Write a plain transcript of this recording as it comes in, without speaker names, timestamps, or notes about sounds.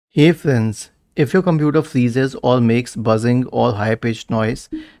Hey friends, if your computer freezes or makes buzzing or high-pitched noise,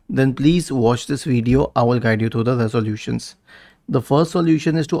 then please watch this video. I will guide you through the resolutions. The first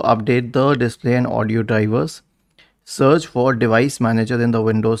solution is to update the display and audio drivers. Search for Device Manager in the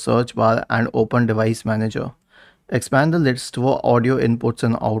Windows search bar and open Device Manager. Expand the list for audio inputs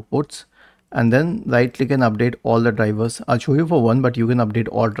and outputs and then right click and update all the drivers. I'll show you for one, but you can update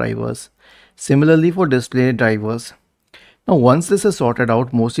all drivers. Similarly for display drivers. Now, once this is sorted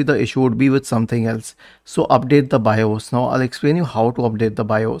out, mostly the issue would be with something else. So update the BIOS. Now, I'll explain you how to update the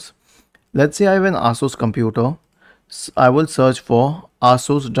BIOS. Let's say I have an Asus computer. I will search for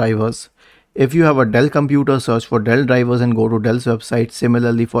Asus drivers. If you have a Dell computer, search for Dell drivers and go to Dell's website.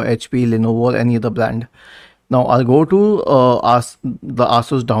 Similarly for HP, Lenovo or any other brand. Now, I'll go to the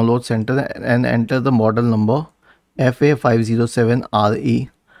Asus download center and enter the model number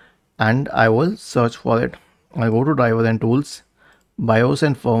FA507RE and I will search for it. I'll go to driver and tools, BIOS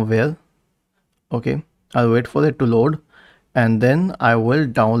and firmware. Okay, I'll wait for it to load and then I will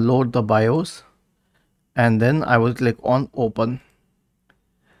download the BIOS and then I will click on open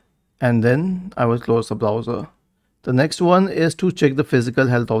and then I will close the browser. The next one is to check the physical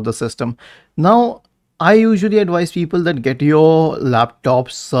health of the system. Now, I usually advise people that get your laptop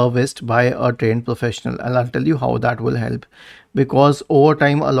serviced by a trained professional, and I'll tell you how that will help, because over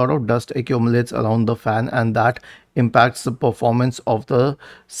time a lot of dust accumulates around the fan and that impacts the performance of the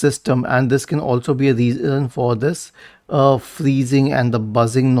system, and this can also be a reason for this freezing and the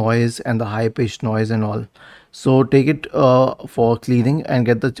buzzing noise and the high-pitched noise and all. So take it for cleaning and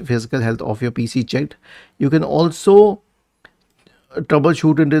get the physical health of your PC checked. You can also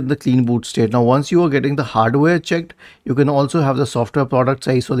troubleshoot it in the clean boot state. Now, once you are getting the hardware checked, you can also have the software products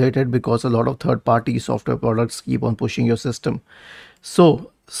isolated, because a lot of third-party software products keep on pushing your system.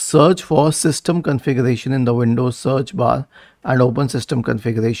 So search for system configuration in the Windows search bar and open system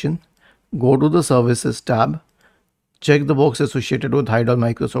configuration. Go to the services tab. Check the box associated with HIDE or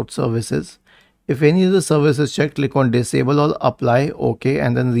Microsoft services. If any of the service is checked, click on disable or apply, OK,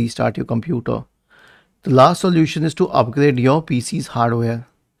 and then restart your computer. The last solution is to upgrade your PC's hardware.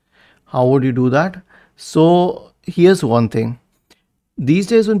 How would you do that? So here's one thing. These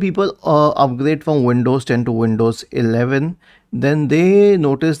days when people upgrade from Windows 10 to Windows 11, then they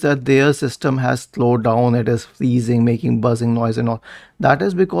notice that their system has slowed down, it is freezing, making buzzing noise and all. That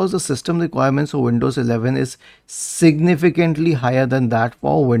is because the system requirements for Windows 11 is significantly higher than that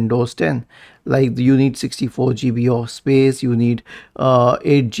for Windows 10. Like you need 64 GB of space, you need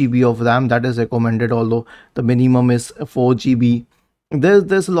 8 GB of RAM, that is recommended, although the minimum is 4 GB.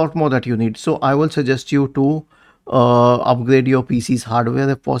 There's a lot more that you need. So I will suggest you to upgrade your PC's hardware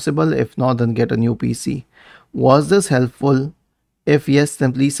if possible. If not, then get a new PC. Was this helpful? If yes,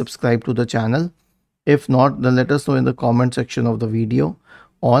 then please subscribe to the channel. If not, then let us know in the comment section of the video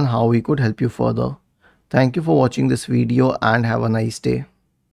on how we could help you further. Thank you for watching this video and have a nice day.